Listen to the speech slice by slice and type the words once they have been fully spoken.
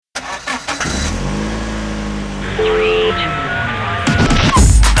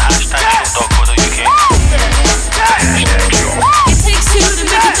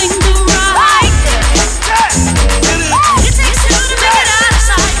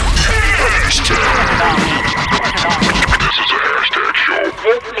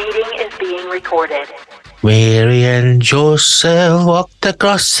Mary and Joseph walked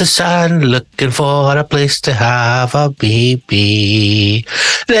across the sand looking for a place to have a baby.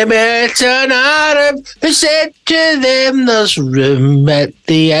 They met an Arab who said to them, "There's room at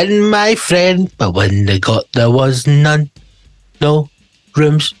the inn, my friend." But when they got there was none. No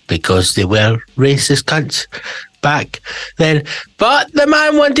rooms because they were racist cunts back then. But the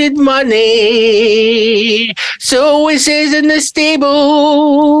man wanted money, so he says in the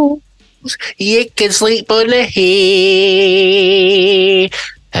stable, "You can sleep on the hay."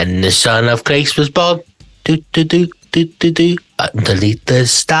 And the Son of Christ was born, underneath the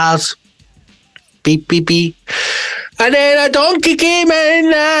stars, beep beep beep. And then a donkey came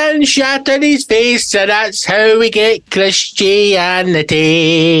in and shattered his face, and that's how we get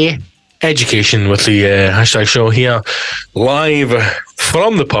Christianity. Education with the hashtag show here, live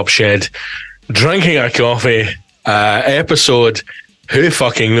from the pub shed, drinking our coffee. Episode, who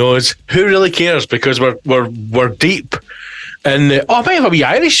fucking knows? Who really cares? Because we're deep in the. Oh, I might have a wee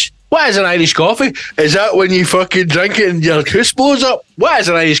Irish. What is an Irish coffee? Is that when you fucking drink it and your hoose blows up? What is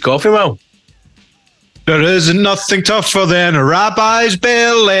an Irish coffee, Mal? There isn't nothing tougher than a rabbi's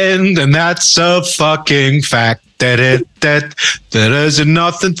bell end, and that's a fucking fact. There isn't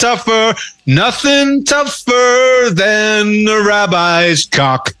nothing tougher than a rabbi's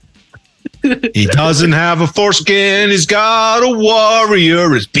cock. He doesn't have a foreskin, he's got a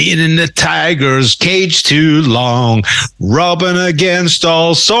warrior. He's been in the tiger's cage too long, rubbing against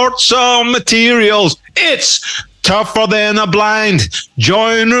all sorts of materials. It's tougher than a blind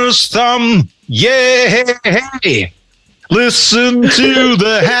joiner's thumb. Yeah, listen to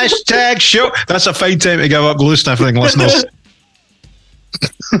the hashtag show. That's a fine time to give up glue sniffing, listeners.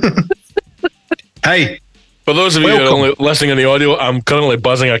 Hey, for those of you who are only listening on the audio, I'm currently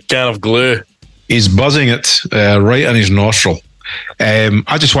buzzing a can of glue. He's buzzing it right in his nostril.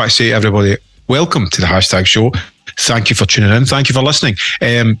 I just want to say to everybody, welcome to the hashtag show. Thank you for tuning in. Thank you for listening.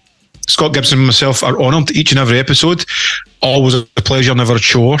 Scott Gibson and myself are honoured each and every episode. Always a pleasure, never a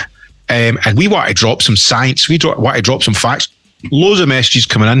chore. And we want to drop some science. Want to drop some facts. Loads of messages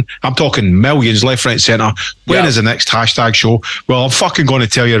coming in. I'm talking millions, left, right, centre. When is the next hashtag show? Well, I'm fucking going to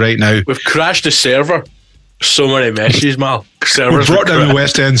tell you right now. We've crashed the server. So many messages, Mal. We brought down the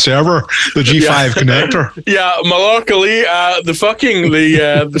West End server, the G5 connector. Yeah, Mallorca Lee, the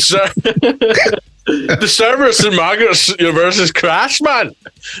server at St. Margaret's University's crashed, man.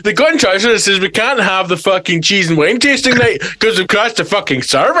 They got in touch and says we can't have the fucking cheese and wine tasting night because we've crashed the fucking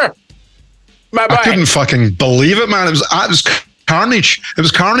server. I couldn't fucking believe it, man. It was carnage. It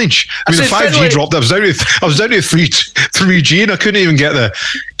was carnage. I mean, the 5G dropped. I was down to 3G, and I couldn't even get the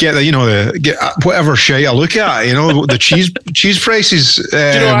whatever shit I look at. You know, the cheese prices.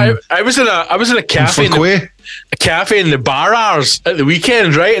 I was in a cafe in the bar hours at the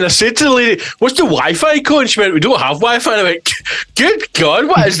weekend, right? And I said to the lady, "What's the Wi-Fi code?" And she went, "We don't have Wi-Fi." And I went, "Good God,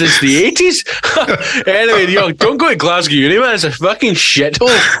 what is this? The 80s?" Anyway, don't go to Glasgow Uni, man. It's a fucking shithole.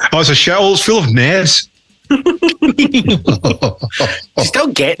 Oh, it's a shithole. It's full of Neds. You still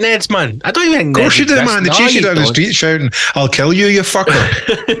get Neds, man. I don't even. Of course you do, man. They chase you down the street shouting, "I'll kill you, you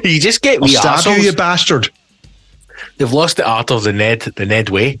fucker." You just get. I'll stab you, you bastard. They've lost the art of the Ned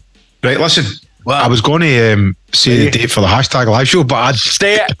way. Right, listen. Well, I was going to say the date for the hashtag live show, but I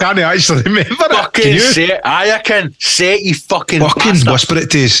can't actually remember it. Can you say it? I can say it, you fucking bastard. Whisper it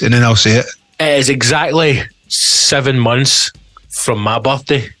to us, and then I'll say it. It is exactly 7 months from my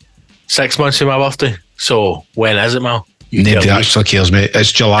birthday. 6 months from my birthday. So when is it, Mal? Nobody actually cares, mate.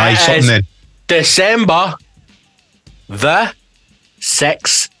 It's July something then. December the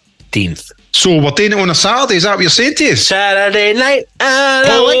 16th. So we're doing it on a Saturday, is that what you're saying to us? Saturday night, and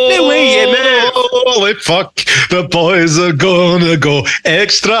I like the way you move. Holy fuck, the boys are gonna go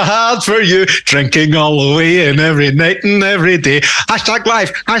extra hard for you, drinking all the way and every night and every day. Hashtag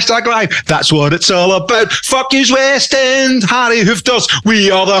live, that's what it's all about. Fuck yous West End, Harry Hoofders,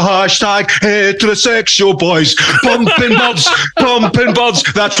 we are the hashtag heterosexual boys. Pumping buds,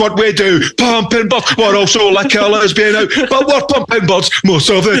 that's what we do. Pumping buds, we're also like a lesbian out, but we're pumping buds most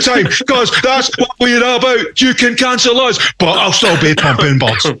of the time, because that's what we're about. You can cancel us, but I'll still be pumping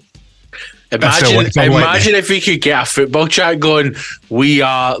buds. Imagine if we could get a football chat going. We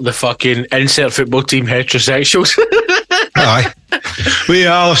are the fucking insert football team heterosexuals. Aye. We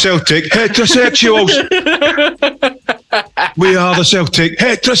are the Celtic heterosexuals. We are the Celtic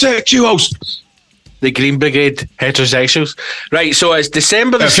heterosexuals. The Green Brigade heterosexuals. Right, so it's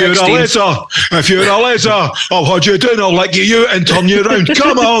December the 16th. If you're a letter, I'll hold you down, I'll lick you and turn you around.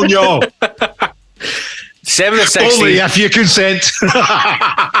 Come on, y'all. December the 16th. Only if you consent.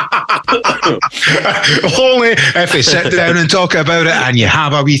 Only if we sit down and talk about it and you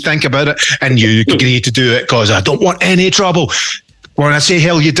have a wee think about it and you agree to do it, because I don't want any trouble. When I say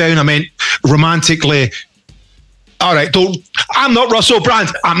hell you down, I meant romantically. All right, I'm not Russell Brand.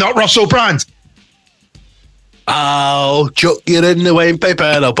 I'm not Russell Brand. I'll chuck you in the wine pipe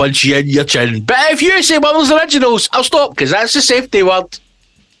and I'll punch you in your chin. But if you say one of those originals, I'll stop, because that's the safety word.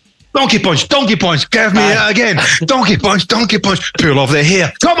 Donkey punch, give me it again. Donkey punch, pull off the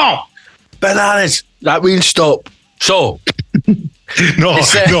hair. Come on. Bananas. That means stop. So. No.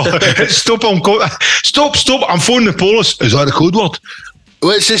 Stop, I'm phoning the police. Is that the code word?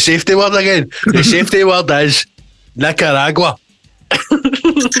 What's the safety word again? The safety word is Nicaragua.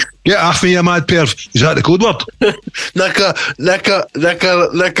 Get off me, you mad perv. Is that the code word?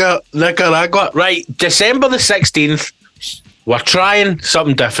 Nicaragua. Right, December the 16th, we're trying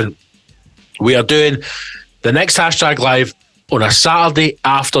something different. We are doing the next hashtag live on a Saturday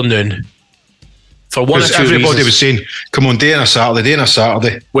afternoon. For one or two everybody reasons. Was saying, come on, day on a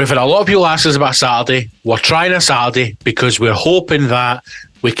Saturday. We've had a lot of people ask us about Saturday. We're trying a Saturday because we're hoping that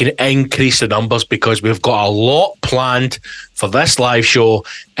we can increase the numbers, because we've got a lot planned for this live show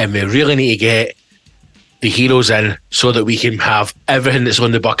and we really need to get the heroes in so that we can have everything that's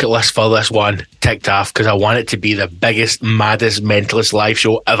on the bucket list for this one ticked off, because I want it to be the biggest, maddest, mentalist live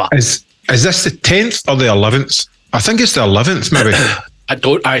show ever. Is this the 10th or the 11th? I think it's the 11th, maybe. I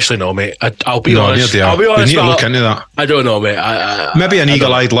don't actually know, mate. I'll be honest. I'll be honest. We need to look into that. I don't know, mate. Maybe an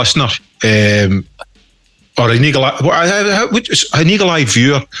eagle-eyed listener, or an eagle-eyed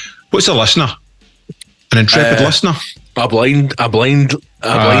viewer. What's a listener? An intrepid listener? A blind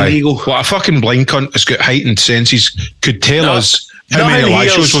eagle. What a fucking blind cunt has got heightened senses could tell us how many live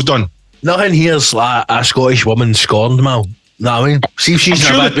shows we've done. Nothing here's like a Scottish woman scorned, man. Know what I mean? See if she's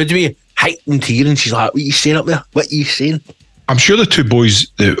in a bad mood to me, heightened hearing. She's like, "What are you saying up there? What are you saying?" I'm sure the two boys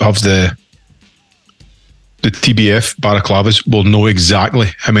that have the TBF balaclavas will know exactly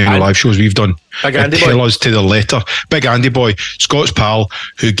how many live shows we've done. Big Andy tell boy. us to the letter. Big Andy boy, Scott's pal,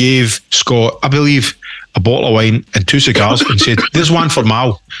 who gave Scott, I believe, a bottle of wine and 2 cigars and said, "There's one for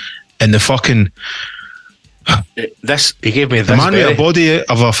Mal." And the fucking he gave me this. the man with a body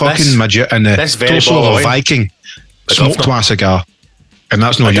of a fucking midget and the torso of a Viking smoked my cigar. And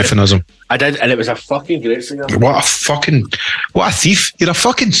that's no euphemism. I did, and it was a fucking great cigar. What a thief. You're a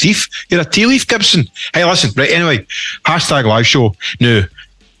fucking thief. You're a tea leaf, Gibson. Hey, listen, right, anyway, hashtag live show. Now,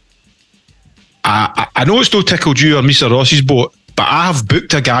 I know it's no tickled you or Mr. Ross's boat, but I have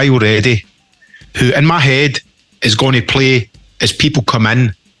booked a guy already who, in my head, is going to play as people come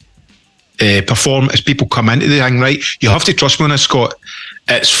in, perform as people come into the thing, right? You have to trust me on this, Scott.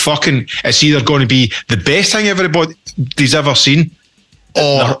 It's either going to be the best thing everybody's ever seen,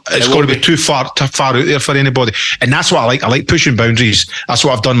 or it's going to be too far out there for anybody. And that's what I like. I like pushing boundaries. That's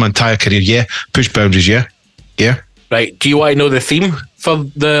what I've done my entire career. Yeah, push boundaries. Yeah. Right. Do you want to know the theme for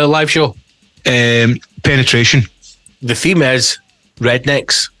the live show? Penetration. The theme is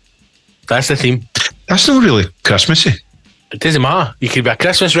rednecks. That's the theme. That's not really Christmassy. It doesn't matter. You could be a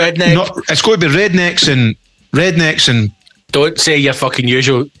Christmas redneck. No, it's going to be rednecks and. Don't say your fucking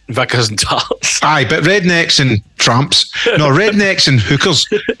usual Vickers and tarts. Aye, but rednecks and tramps. No, rednecks and hookers.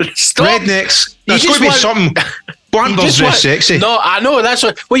 Stop. Rednecks. It's going to be something. Blanter's very sexy. No, I know. That's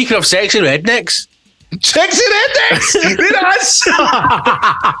what. Well, you could have sexy rednecks. Sexy rednecks.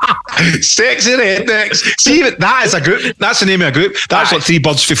 Sexy rednecks. See, that is a group. That's the name of a group. That's like 3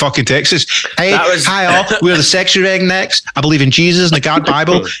 birds for fucking Texas. Hey, hi all. We're the Sexy Rednecks. I believe in Jesus and the God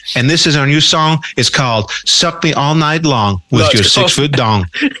Bible. And this is our new song. It's called "Suck Me All Night Long" with your 6-foot dong.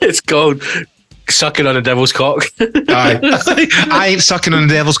 It's called "Sucking on the Devil's Cock." Aye. I ain't sucking on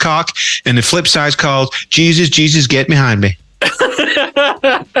the devil's cock. And the flip side's called "Jesus, Jesus, Get Behind Me."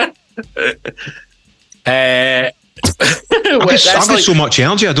 I've got so much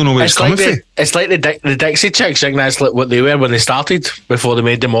energy, I don't know where it's coming from. It's like the Dixie Chicks. I think that's like what they were when they started, before they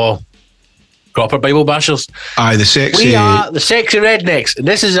made them all proper Bible bashers. Aye, the sexy. We are the Sexy Rednecks, and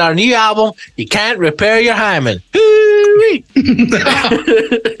this is our new album. You can't repair your hymen.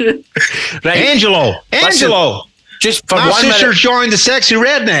 Right, Angelo. Just for my 1 minute. sister joined the Sexy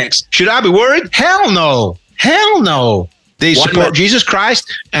Rednecks. Should I be worried? Hell no. They support Jesus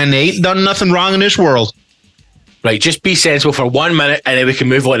Christ, and they ain't done nothing wrong in this world. Right, just be sensible for 1 minute, and then we can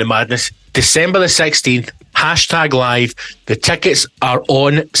move on to madness. December the 16th, hashtag live. The tickets are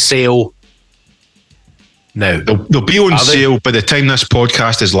on sale now. They'll be on sale by the time this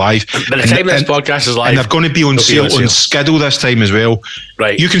podcast is live. By the time this podcast is live. And they're going to be on sale on Skiddle this time as well.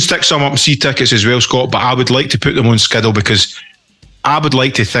 Right. You can stick some up and see tickets as well, Scott, but I would like to put them on Skiddle because I would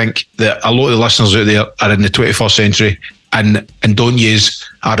like to think that a lot of the listeners out there are in the 21st century and don't use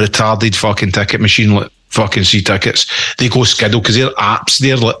a retarded fucking ticket machine like fucking see tickets. They go Skiddle because they're apps.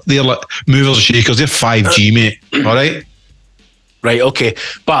 They're like movers and shakers. They're 5G, mate. All right. Right, okay.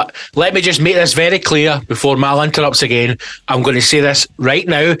 But let me just make this very clear before Mal interrupts again. I'm going to say this right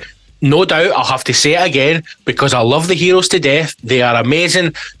now. No doubt I'll have to say it again because I love the heroes to death. They are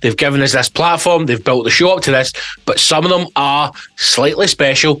amazing. They've given us this platform. They've built the show up to this. But some of them are slightly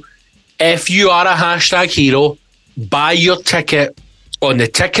special. If you are a hashtag hero, buy your ticket on the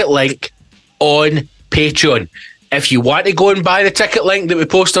ticket link on Patreon. If you want to go and buy the ticket link that we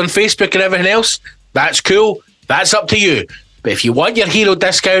post on Facebook and everything else, that's cool. That's up to you. But if you want your hero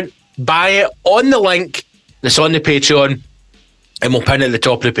discount, buy it on the link that's on the Patreon and we'll pin it at the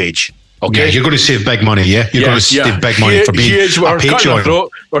top of the page. Okay? Yeah, you're going to save big money, yeah? You're going to save big money for being a Patreon.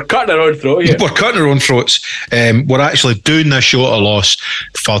 We're cutting our own throat, yeah. We're cutting our own throats. We're actually doing this show at a loss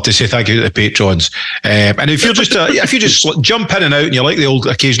to say thank you to the patrons. And if you're just if you just jump in and out and you like the old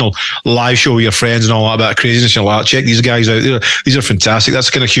occasional live show with your friends and all that bit of craziness, you're like, check these guys out. These are fantastic. That's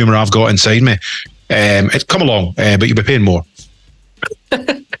the kind of humour I've got inside me. Come along, but you'll be paying more.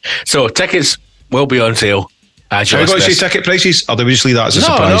 So tickets will be on sale. Have you got to say ticket prices, or do we just leave that as a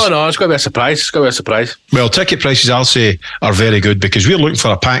surprise? No, it's got to be a surprise. It's got to be a surprise. Well, ticket prices, I'll say, are very good because we're looking for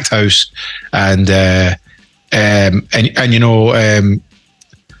a packed house, and you know,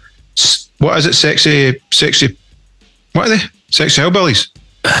 what is it? Sexy. What are they? Sexy hillbillies.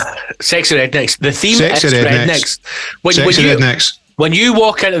 Sexy rednecks. The theme Sexy is rednecks. Rednecks. When you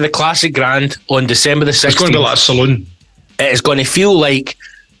walk into the Classic Grand on December the 16th, it's going to be like a saloon. It is going to feel like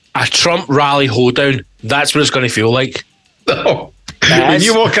a Trump rally hoedown. That's what it's going to feel like. Oh. When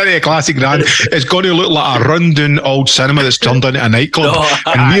you walk into a Classic Grand, it's going to look like a rundown old cinema that's turned into a nightclub,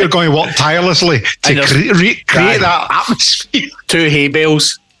 and we are going to work tirelessly to create that atmosphere. 2 hay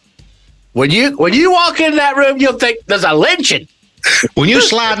bales. When you walk in that room, you'll think there's a lynching. When you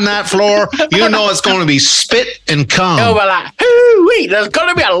slide in that floor, you know it's going to be spit and cum. You'll be like, wait, there's going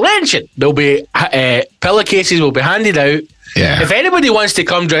to be a lynching. There'll be pillowcases will be handed out. Yeah. If anybody wants to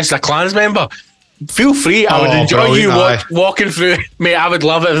come dressed as a Clans member, feel free. I would enjoy you walking through. Mate, I would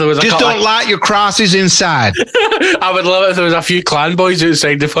love it if there was a just don't light your crosses inside. I would love it if there was a few Clan boys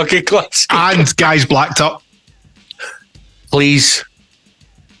outside the fucking class. And guys blacked up. Please.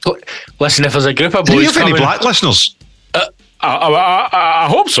 Listen, if there's a group of boys do you have any black listeners? I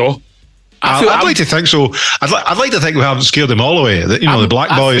hope so. I'd like to think so. I'd like to think we haven't scared them all away. The black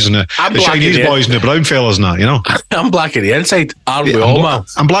boys and the Chinese boys and the brown fellas and that, you know. I'm black at the inside. Aren't we all, man?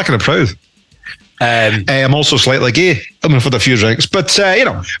 I'm black and proud. I'm also slightly gay. I'm in for a few drinks. But,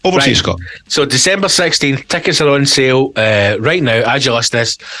 over to you, Scott. So December 16th, tickets are on sale right now. As you listen to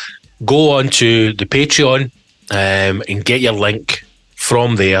this, go on to the Patreon and get your link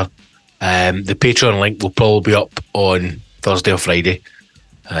from there. The Patreon link will probably be up on Thursday or Friday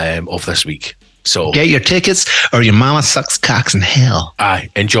of this week. So get your tickets or your mama sucks cocks in hell. Aye,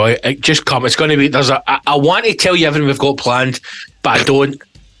 enjoy it. Just come. It's going to be, I want to tell you everything we've got planned, but I don't.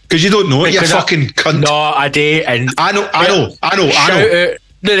 Because you don't know it, you fucking cunt. No, I do. And I know. Shout out.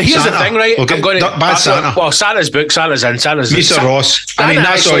 No, here's Santa. the thing, right? Okay. I'm going to. Bad Santa. Well, Santa's booked. Santa's in. Mr. Ross.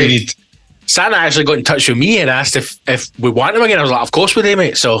 That's all you need. Santa actually got in touch with me and asked if we want him again. I was like, of course we do,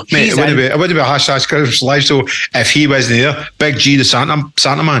 mate. So mate, it wouldn't be a hashtag Christmas live show if he wasn't there. Big G, the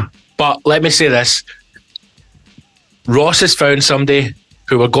Santa man. But let me say this. Ross has found somebody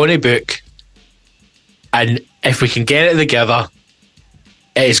who we're going to book, and if we can get it together,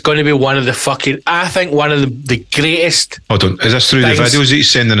 it's going to be one of the greatest. Hold on, is this through the videos that he's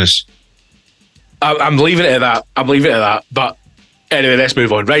sending us? I'm leaving it at that. But anyway, let's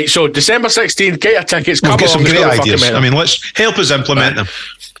move on. Right, so December 16th, get your tickets. We've got some great ideas. I mean, let's help us implement them.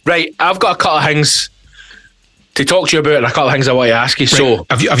 Right, I've got a couple of things to talk to you about and a couple of things I want to ask you. Right. So,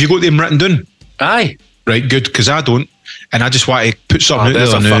 have you got them written down? Aye. Right, good, because I don't. And I just want to put something out there.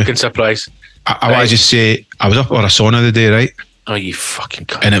 There's a fucking surprise. I want to just say, I was up on a sauna the day, right? Oh, you fucking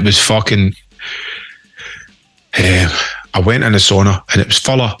cunt. And it was fucking... I went in the sauna and it was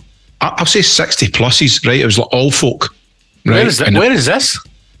full of, I'll say 60 pluses, right? It was like all folk. Right? Where is this?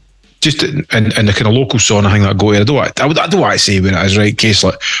 Just in the kind of local sauna thing that I go to. I don't want to say where it is, right? In case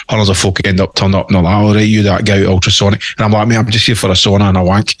like hundreds of folk end up turning up and all that. All right, you that guy ultrasonic. And I'm like, mate, I'm just here for a sauna and a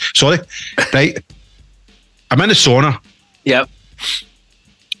wank. Sorry. Right? I'm in the sauna. Yep.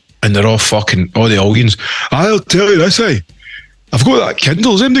 And they're all fucking, all the Algins. I'll tell you this, I've got that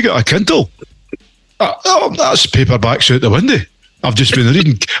Kindle. Is anybody got a Kindle? That's paperbacks out the window. I've just been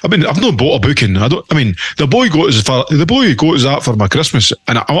reading. I've not bought a book in. The boy got that for my Christmas,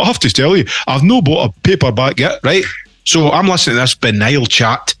 and I have to tell you, I've not bought a paperback yet. Right? So I'm listening to this banal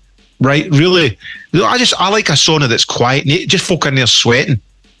chat, right? Really, I like a sauna that's quiet. Just folk in there sweating.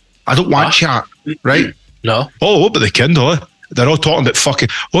 I don't want chat, right? No. Oh, what about the Kindle? They're all talking about fucking.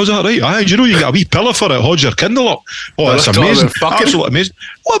 Oh, is that right? Aye, do you know you get a wee pillow for it? Hold your Kindle up. Oh, that's amazing. Absolutely amazing.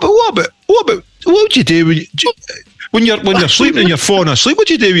 What would you do when you're sleeping and you're falling asleep? What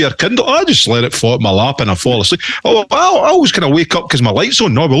do you do with your Kindle? I just let it fall at my lap and I fall asleep. Oh, I always kind of wake up because my light's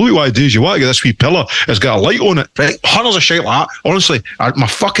on. No, but look what I do is you want to get this wee pillow. It's got a light on it. Right? Hundreds of shit like that. Honestly, my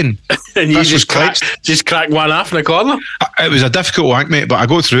fucking. And you just crack one off in the corner. It was a difficult wank, mate, but I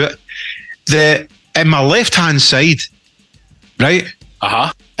go through it. In my left hand side, right,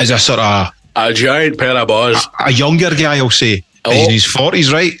 is a sort of a giant pair of balls. A younger guy, I'll say. Oh. He's in his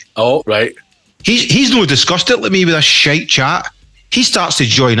 40s, right? Oh, right. He's no disgusted like me with this shite chat. He starts to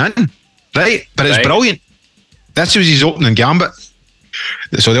join in, right? But it's brilliant. This was his opening gambit.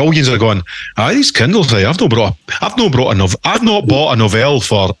 So the audience are going, these Kindles, I've not bought a novel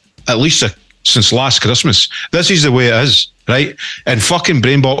for at least since last Christmas. This is the way it is, right? And fucking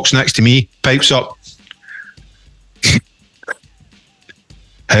Brainbox next to me pipes up.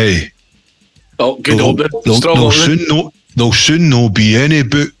 Hey. Oh, good opening. There'll soon no be any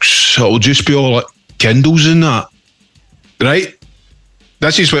books. It'll just be all like Kindles and that. Right?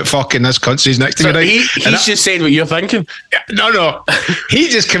 This is what fucking this cunt says next to me, right? He's just saying what you're thinking. No. He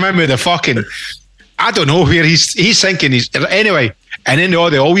just came in with a fucking. I don't know where he's thinking. Anyway, and then all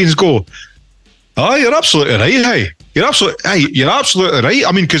the audience go, "Oh, you're absolutely right, hey. You're absolutely right.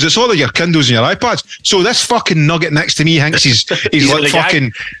 I mean, because it's all of your Kindles and your iPads. So this fucking nugget next to me thinks he's like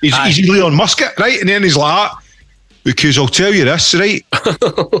fucking. He's Elon Musk, right? And then he's like, because I'll tell you this, right?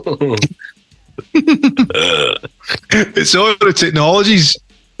 It's all the technologies,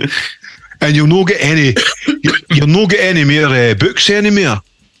 and you'll not get any more books anymore.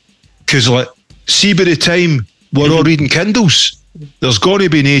 Because like, see, by the time we're all reading Kindles, there's going to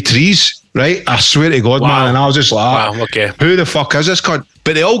be no trees. Right, I swear to God, man. And I was just like, wow, okay. Who the fuck is this cunt?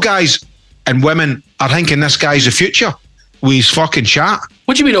 But the old guys and women are thinking this guy's the future with his fucking chat.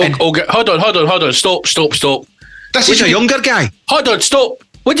 What do you mean, hold on. Stop. This is a younger guy. Hold on, stop.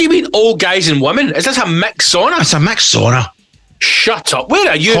 What do you mean, old guys and women? Is this a mixed sauna? It's a mixed sauna. Shut up.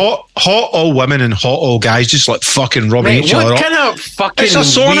 Where are you? Hot old women and hot old guys just like fucking rubbing each other up. What kind of fucking it's a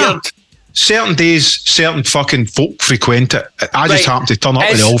sauna. Weird... Certain days, certain fucking folk frequent it. I just happen to turn up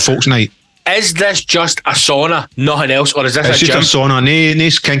with the old folks night. Is this just a sauna, nothing else, or is this a gym? It's just a sauna, no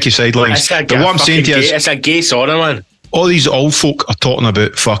kinky sidelines. What I'm saying to you is, it's a gay sauna, man. All these old folk are talking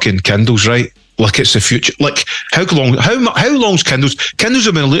about fucking Kindles, right? Like it's the future. Like how long's Kindles? Kindles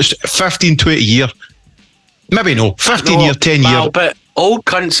have been released 15, 20 years. Maybe no, 15 years, 10 years. But old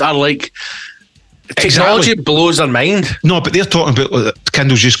cunts are like, technology blows their mind. No, but they're talking about like,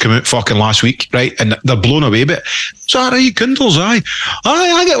 Kindles just came out fucking last week, right? And they're blown away by it. So, right, Kindles, I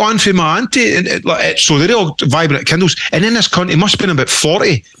get one for my auntie. And so they're all vibrant Kindles. And in this country, must have been about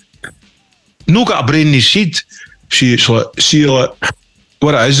 40. No got a brain in his head. See what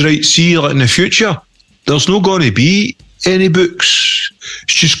it is, right? See, like in the future, there's not going to be any books.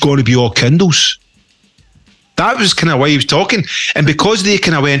 It's just going to be all Kindles. That was kind of why he was talking. And because they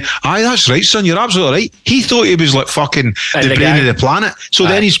kind of went, that's right, son, you're absolutely right. He thought he was like fucking the brain of the planet. So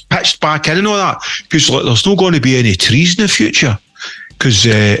then he's pitched back in and all that. Because like, there's not going to be any trees in the future. Because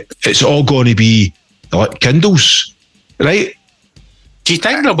it's all going to be like Kindles, right? Do you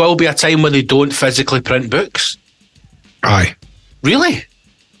think there will be a time when they don't physically print books? Aye. Really?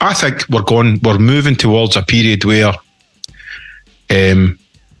 I think we're moving towards a period where the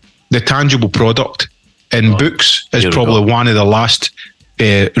tangible product in books is probably one of the last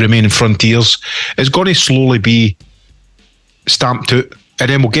remaining frontiers. It's going to slowly be stamped out, and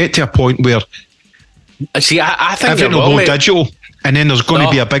then we'll get to a point where I think everything will go digital, and then there's going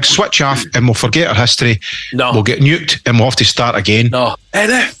to be a big switch off, and we'll forget our history. We'll get nuked, and we'll have to start again.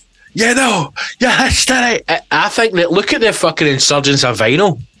 And if your history, I think that look at the fucking insurgence of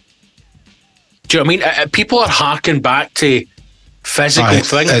vinyl. Do you know what I mean? People are harking back to physical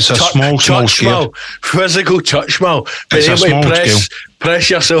things. It's a small scale. Physical touch, Mal. It's a small scale. Press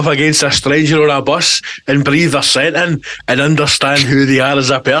yourself against a stranger on a bus and breathe their scent in and understand who they are as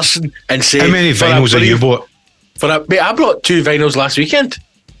a person and say... How many vinyls have you bought? I bought 2 vinyls last weekend.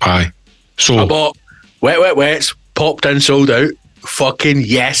 Aye. So... I bought Wet Wets, popped in, sold out. Fucking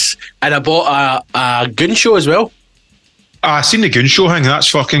yes. And I bought a Goon Show as well. I seen the Goon Show thing. That's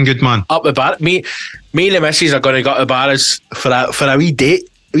fucking good, man. Up the bar. Me and the missus are going to go to the bars for a wee date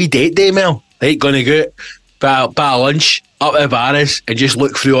day, Mel. Right, going to go out, bit of lunch, up at the bars and just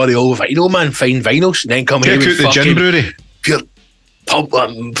look through all the old vinyl, man. Find vinyls and then come here with the gin brewery. Pure pump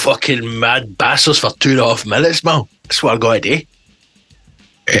like fucking mad bastards for 2.5 minutes, man. That's what I got to do.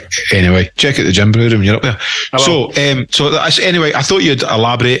 Anyway, check out the gym brew when you're up there. Anyway, I thought you'd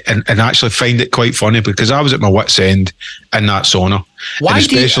elaborate and actually find it quite funny, because I was at my wit's end in that sauna. Why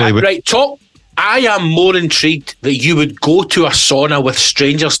do you, talk? I am more intrigued that you would go to a sauna with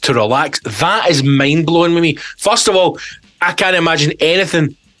strangers to relax. That is mind-blowing with me. First of all, I can't imagine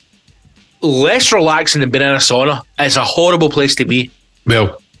anything less relaxing than being in a sauna. It's a horrible place to be.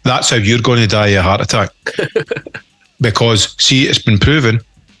 Well, that's how you're going to die of a heart attack. Because, see, it's been proven,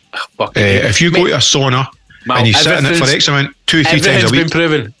 if you go to a sauna and you sit in it for X amount, 2-3 times a week. Everything's been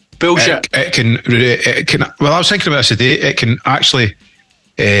proven. Bullshit. It can, well, I was thinking about this today, it can actually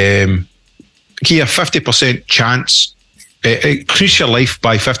give you a 50% chance, increase your life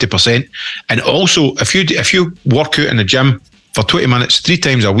by 50%. And also, if you work out in the gym for 20 minutes 3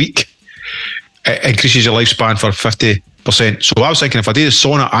 times a week, it increases your lifespan for 50%. So I was thinking, if I do the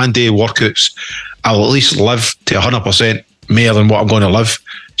sauna and day workouts, I'll at least live to 100% more than what I'm going to live.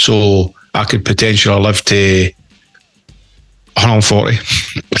 So I could potentially live to 140.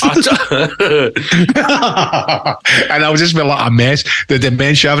 And I'll just be like a mess. The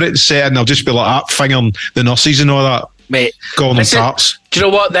dementia, everything's set, and I'll just be like that, fingering the nurses and all that. Mate, calling them taps. Do you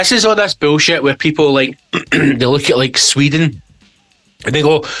know what? This is all this bullshit where people like they look at like Sweden and they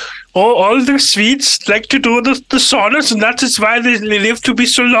go, "Oh, all the Swedes like to do the saunas, and that is why they live to be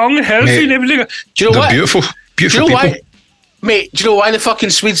so long and healthy." Mate, and everything. Do you know what? Beautiful do you know people. Why? Mate, do you know why the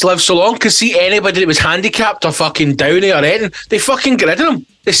fucking Swedes live so long? Because see, anybody that was handicapped or fucking downy or anything, they fucking get rid of them.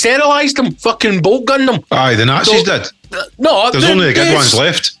 They sterilised them, fucking bolt gunned them. Aye, the Nazis did. No, there's only the good ones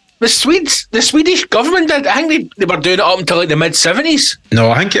left. The Swedish government did. I think they were doing it up until like the mid-70s. No,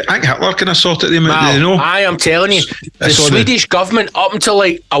 I think Hitler kind of sorted them out. No, I am telling you, the Swedish government up until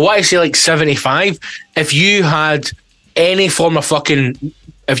like, I want to say like 75, if you had any form of fucking,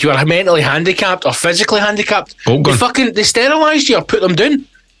 if you were mentally handicapped or physically handicapped, they sterilised you or put them down.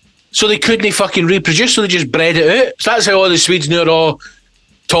 So they couldn't fucking reproduce, so they just bred it out. So that's how all the Swedes knew are all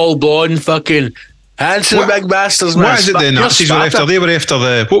tall, blonde, fucking handsome big bastards. What is it the Nazis were after? They were after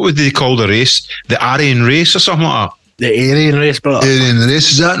the, what would they call the race? The Aryan race or something like that? The Aryan race, bro. Aryan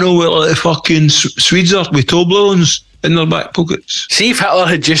race, is that no what like the fucking Swedes are with Toblerones in their back pockets? See if Hitler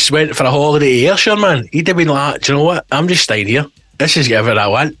had just went for a holiday to Ayrshire, man, he'd have been like, do you know what? I'm just staying here. This is everything I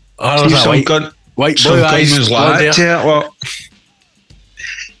want. White boy eyes.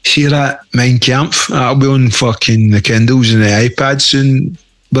 See that Mein Kampf? That'll be on fucking the Kindles and the iPads soon,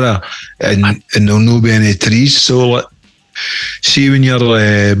 bruh. And there'll no be any trees. So, like, see when you're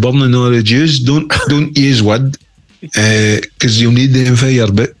burning all the Jews, don't use wood, because you'll need them for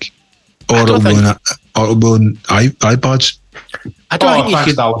your book. Or it'll be on iPads. I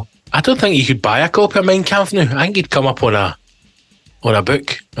don't think you could buy a copy of Mein Kampf now. I think you'd come up on a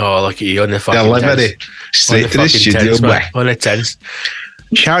book. Oh, look at you on the fucking delivery. Straight to the studio, boy. On the tins.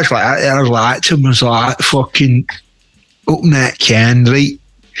 Charles like that, I was like to him, was like, fucking open that can, right,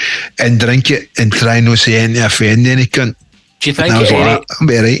 and drink it and try not to say anything to offend any cunt. Do you think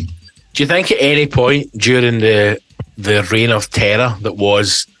Do you think at any point during the reign of terror that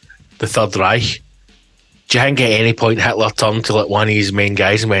was the Third Reich, do you think at any point Hitler turned to like one of his main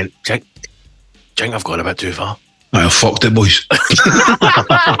guys and went, do you think I've gone a bit too far? I fucked it, boys.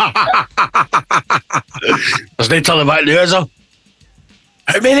 There's no turning back now, is there?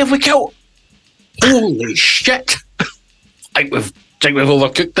 How many have we killed? Holy shit. I think we've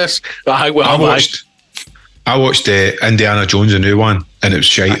overcooked this. I watched Indiana Jones, a new one, and it was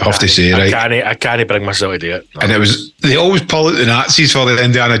shite, I have to say, right? I can't bring myself to do it. No. And they always pull out the Nazis for the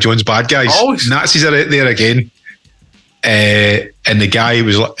Indiana Jones bad guys. Always. Nazis are out there again. And the guy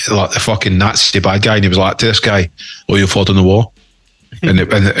was like the fucking Nazi bad guy, and he was like to this guy, "Oh, you fought in the war." and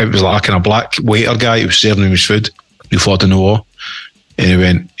it was like a kind of black waiter guy who was serving him his food. "You fought in the war." And he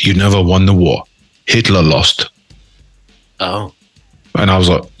went, "You never won the war. Hitler lost." Oh. And I was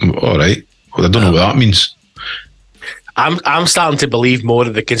like, all right. Well, I don't know what that means. I'm starting to believe more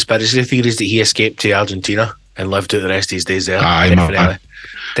of the conspiracy theories that he escaped to Argentina and lived out the rest of his days there. Aye,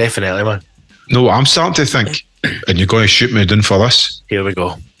 Definitely, man. No, I'm starting to think, and you're going to shoot me down for this. Here we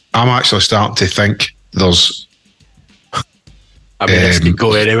go. I'm actually starting to think there's... I mean, this could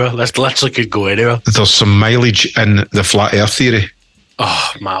go anywhere. This literally could go anywhere. There's some mileage in the flat earth theory.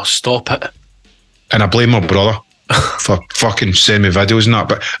 Oh, Mal, stop it. And I blame my brother for fucking sending me videos and that,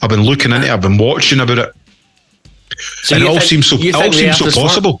 but I've been looking into it, I've been watching about it. So and it all seems so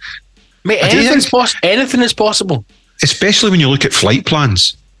possible. Mate, anything is possible. Especially when you look at flight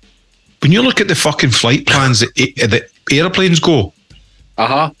plans. When you look at the fucking flight plans that airplanes go,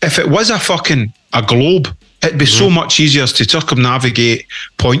 if it was a globe It'd be so much easier to circumnavigate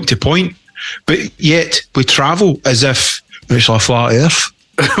point to point, but yet we travel as if it's a flat earth.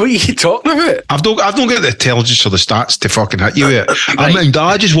 What are you talking about? I've not got the intelligence or the stats to fucking hit you with it. I mean,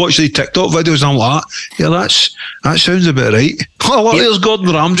 I just watch the TikTok videos and I'm like, yeah, that sounds about right. Oh, look, there's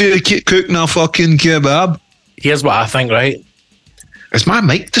Gordon Ramsay cooking a fucking kebab. Here's what I think, right? Is my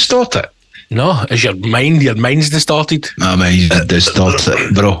mic distorted? No, is your mind? Your mind's distorted. My mind's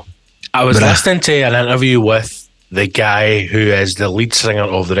distorted, bro. I was listening to an interview with the guy who is the lead singer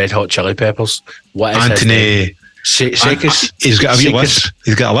of the Red Hot Chili Peppers. What is Anthony? Shakers. He's got a list.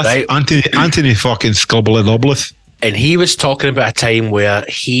 He's got a list. Right. Anthony fucking Scobbly. And he was talking about a time where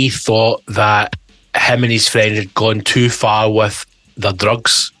he thought that him and his friend had gone too far with their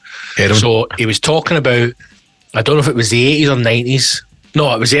drugs. Heroin. So he was talking about, I don't know if it was the 80s or 90s.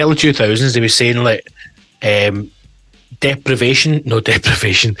 No, it was the early 2000s. He was saying like deprivation.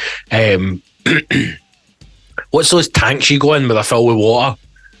 What's those tanks you go in where they're filled with water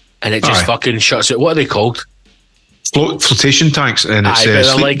and it just fucking shuts it? What are they called? Flotation tanks, and it's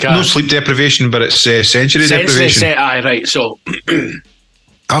no sleep deprivation, but it's sensory deprivation. Right. So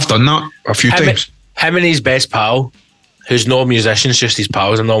I've done that a few times. Him and his best pal, who's no musician, just his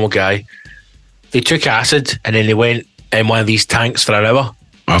pal, is a normal guy. They took acid and then they went in one of these tanks for an hour.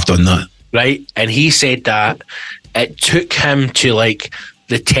 I've done that. Right, and he said that it took him to like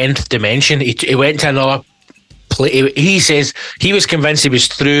the 10th dimension. He went to another place. He says he was convinced he was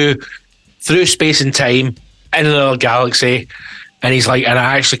through space and time in another galaxy, and he's like, and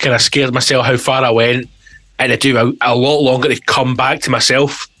I actually kind of scared myself how far I went, and it took a lot longer to come back to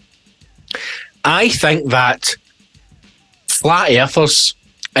myself. I think that flat earthers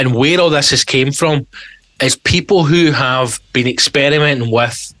and where all this has came from is people who have been experimenting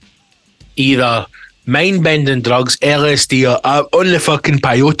with either mind-bending drugs, LSD, or on the fucking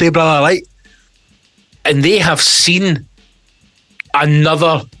peyote, brother, right? And they have seen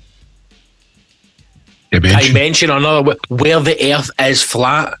another dimension, another where the earth is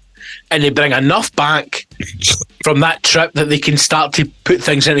flat, and they bring enough back from that trip that they can start to put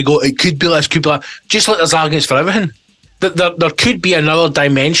things in and go, it could be this, could be that. Just like there's arguments for everything. There could be another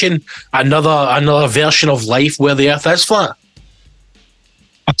dimension, another version of life where the earth is flat.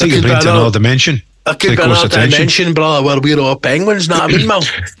 I think you're into another dimension. There could be another dimension, brother, where we're all penguins, know what I mean, Mal?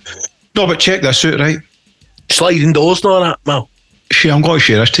 No, but check this out, right? Sliding doors and all that, Mal. Shit, I'm going to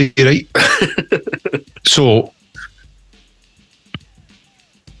share this to you, right? So,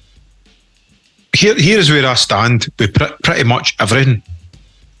 here is where I stand with pretty much everything.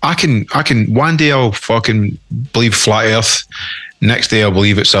 I can one day I'll fucking believe flat earth, next day I'll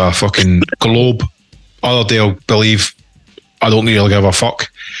believe it's a fucking globe, other day I'll believe I don't really give a fuck.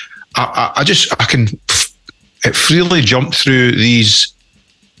 I can freely jump through these,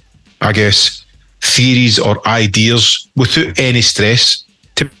 I guess, theories or ideas without any stress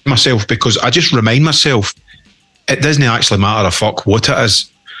to myself, because I just remind myself it doesn't actually matter a fuck what it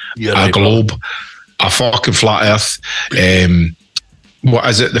is. A globe, a fucking flat earth, what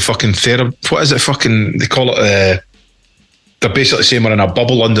is it, the fucking what is it fucking, they call it, they're basically saying we're in a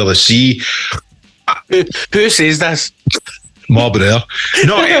bubble under the sea. Who says this? Mob there.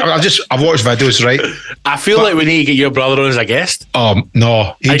 No, I've watched videos, right? I feel like we need to get your brother on as a guest.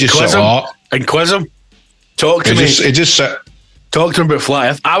 No, he just sat up and quiz him. Talk to me. He just sit. Talk to him about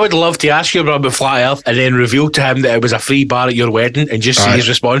flat earth. I would love to ask your brother about flat earth and then reveal to him that it was a free bar at your wedding and just see his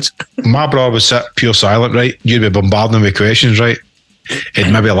response. My brother would sit pure silent, right? You'd be bombarding him with questions, right?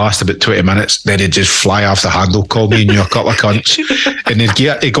 It'd maybe last about 20 minutes, then he'd just fly off the handle, call me and you a couple of cunts, and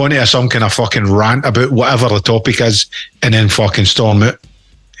he'd go into some kind of fucking rant about whatever the topic is, and then fucking storm out.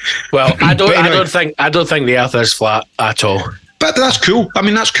 Well, I don't think the earth is flat at all. But that's cool. I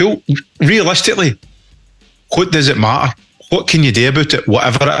mean, that's cool. Realistically, what does it matter? What can you do about it?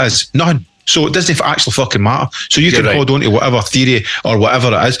 Whatever it is, nothing. So it doesn't actually fucking matter. So you can hold on to whatever theory or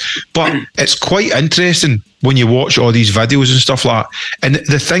whatever it is. But it's quite interesting when you watch all these videos and stuff like that. And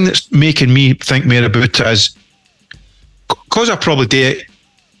the thing that's making me think more about it is, because I probably do it,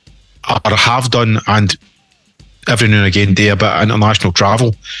 or have done, and every now and again do a bit of international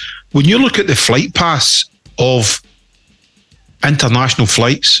travel. When you look at the flight paths of international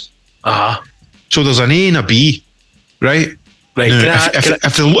flights, so there's an A and a B, right? Right. Now,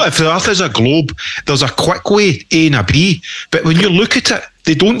 if the Earth is a globe, there's a quick way, A and a B. But when you look at it,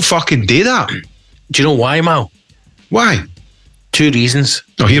 they don't fucking do that. Do you know why, Mal? Why? 2 reasons.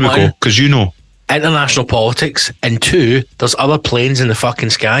 Oh, here we go, because you know. International politics, and 2, there's other planes in the fucking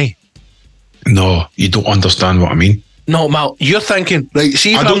sky. No, you don't understand what I mean. No, Mal, you're thinking, right,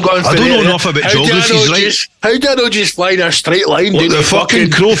 see if I I'm don't- going for I don't the know area, enough about how do I geographies, know right? How do I know just fly in a straight line What down the the fucking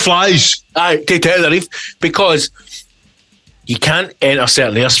crow flies? Aye, to Tenerife, because you can't enter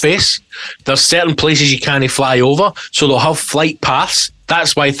certain airspace. There's certain places you can't fly over, so they'll have flight paths.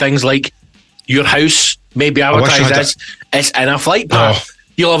 That's why things like your house may be wish I advertised had as it's in a flight path.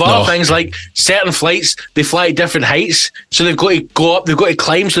 You'll have other things like certain flights, they fly at different heights, so they've got to go up, they've got to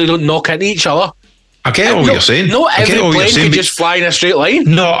climb so they don't knock into each other. I get what you're saying. Not I every get what you're plane saying, can but- just fly in a straight line.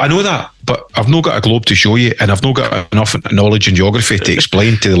 No, I know that, but I've not got a globe to show you, and I've not got enough knowledge in geography to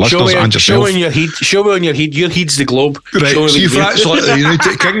explain to the listeners and Show yourself. me on your head. Show me on your head. Your head's the globe. Right, Show me see if the- that's like the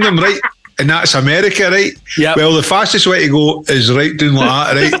United Kingdom, right? And that's America, right? Yep. Well, the fastest way to go is right down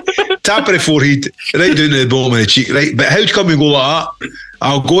like that, right? Tap of the forehead, right down to the bottom of the cheek, right? But how come we go like that?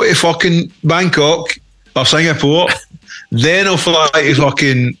 I'll go to fucking Bangkok or Singapore, then I'll fly to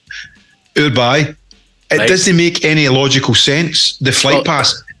fucking Dubai. It Right. doesn't make any logical sense, the flight Well,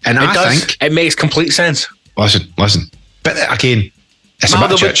 pass. And It I does. think, It makes complete sense. listen. But again, it's Mal, a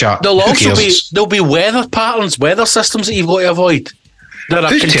bit chit chat. there'll Who also cares? be weather patterns, weather systems that you've got to avoid. There are,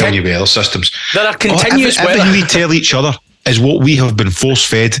 Who's telling you weather systems? there are continuous everything weather. we tell each other is what we have been force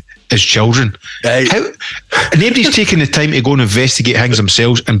fed as children. Right. How, nobody's taking the time to go and investigate things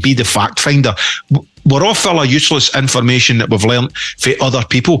themselves and be the fact finder. We're all full of useless information that we've learned from other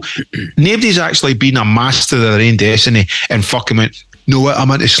people. Nobody's actually been a master of their own destiny and fucking went, know what, I'm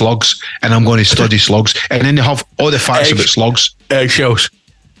into slugs and I'm going to study slugs. And then they have all the facts Egg- about slugs. Eggshells.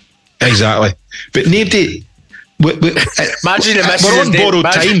 Exactly. But nobody... Imagine your missus we're is on dead. borrowed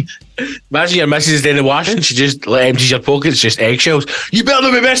time. Imagine your missus is doing the washing. She just empties your pockets, just eggshells. You better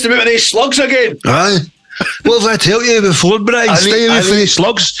not be messing about with these slugs again. Aye. What if I tell you before, Brian? I Stay need- away I from need- these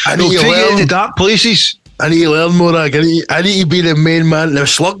slugs. I They'll need to take you learn. into dark places. I need to learn more. I need to be the main man, the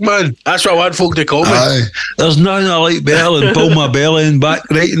slug man. That's what I want folk to call me. Aye. There's nothing I like better than pull my belly and back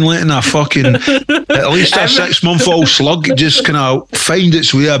right and letting a fucking, at least a 6-month-old slug just kind of find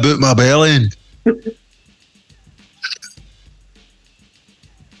its way about my belly. And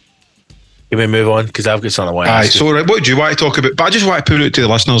Can we move on? Because I've got something I want to aye, ask you. so right, what do you want to talk about? But I just want to put it out to the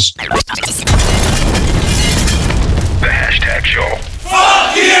listeners. The hashtag show.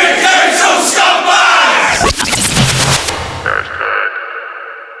 Fuck you, Cape